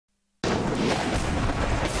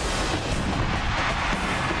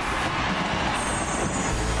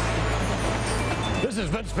is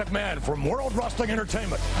Vince McMahon from World Wrestling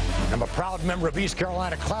Entertainment. I'm a proud member of East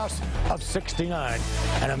Carolina class of '69,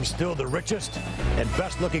 and I'm still the richest and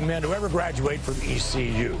best-looking man to ever graduate from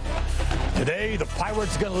ECU. Today, the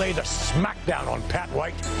Pirates are going to lay the smackdown on Pat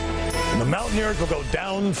White, and the Mountaineers will go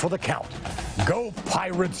down for the count. Go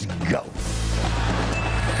Pirates, go!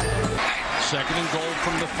 Second and goal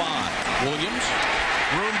from the 5. Williams,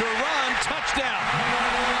 room to run, touchdown.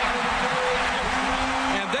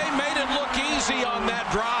 And they made it look easy on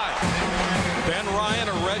that drive. Ben Ryan,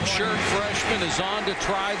 a redshirt freshman, is on to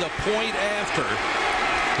try the point after.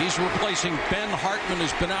 He's replacing Ben Hartman,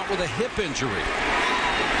 who's been out with a hip injury.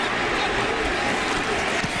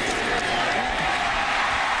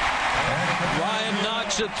 Ryan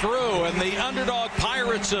knocks it through, and the underdog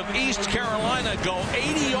Pirates of East Carolina go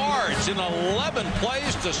 80 yards in 11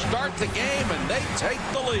 plays to start the game, and they take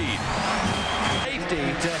the lead. Safety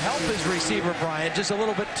to help his receiver, Brian, just a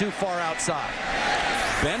little bit too far outside.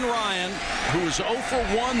 Ben Ryan, who is 0 for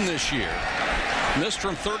 1 this year, missed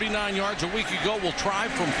from 39 yards a week ago, will try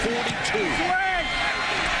from 42.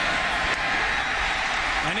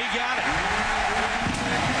 And he got it.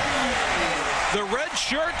 The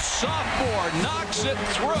redshirt sophomore knocks it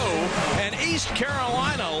through, and East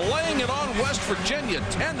Carolina laying it on West Virginia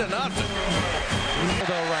 10-0.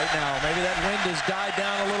 Though right now, maybe that wind has died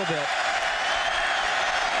down a little bit.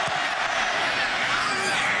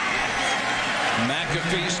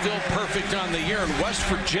 McAfee still perfect on the year, and West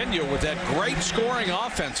Virginia, with that great scoring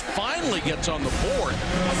offense, finally gets on the board.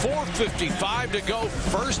 4:55 to go,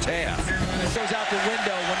 first half. It goes out the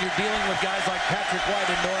window when you're dealing with guys like Patrick White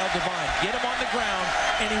and Noel Devine. Get them on the ground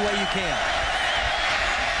any way you can.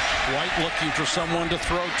 White looking for someone to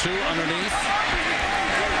throw to underneath.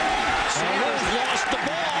 Sanders lost the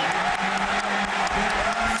ball.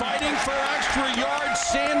 Fighting for extra yards,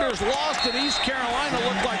 Sanders lost it. East Carolina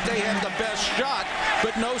looked like they had the best shot,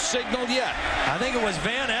 but no signal yet. I think it was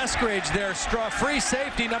Van Eskridge, their free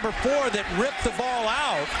safety number 4, that ripped the ball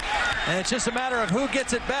out, and it's just a matter of who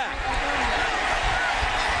gets it back.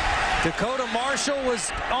 Dakota Marshall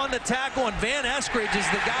was on the tackle, and Van Eskridge is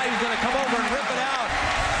the guy who's going to come over and rip it out.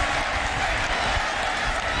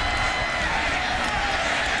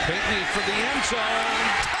 Pinkney for the end zone.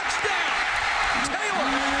 Touchdown! Taylor!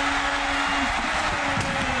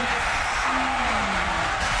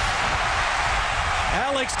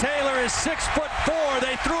 Alex Taylor is 6'4".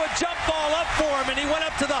 They threw a jump ball up for him, and he went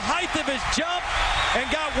up to the height of his jump and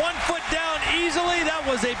got 1 foot down easily. That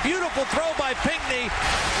was a beautiful throw by Pinkney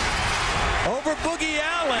over Boogie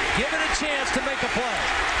Allen. Give it a chance to make a play.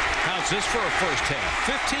 How's this for a first half?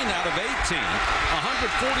 15 out of 18,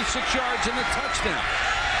 146 yards and a touchdown.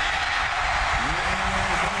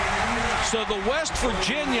 So the West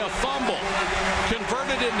Virginia fumble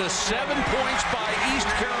converted into 7 points by East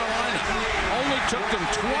Carolina. Only took them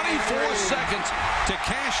 24 seconds to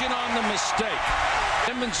cash in on the mistake.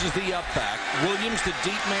 Simmons is the up back. Williams the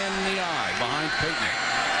deep man in the eye behind Pinkney.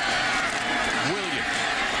 Williams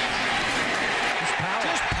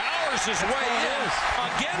just powers his way in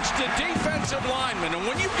against a defensive lineman. And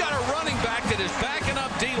when you've got a running back that is backing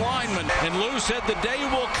up D linemen, and Lou said the day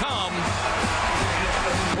will come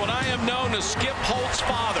when I am known as Skip Holt's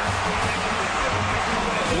father.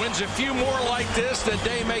 Wins a few more like this, the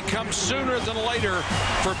day may come sooner than later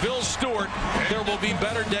for Bill Stewart. There will be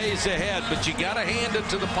better days ahead, but you got to hand it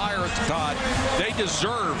to the Pirates, Todd. They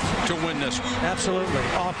deserve to win this one. Absolutely.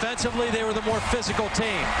 Offensively, they were the more physical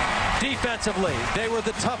team. Defensively, they were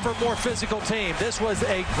the tougher, more physical team. This was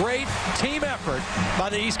a great team effort by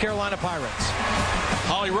the East Carolina Pirates.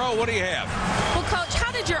 Holly Rowe, what do you have? Well, Coach,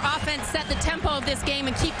 how did your offense set the tempo of this game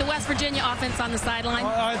and keep the West Virginia offense on the sideline?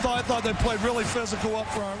 I thought they played really physical up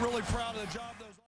front. Really proud of the job.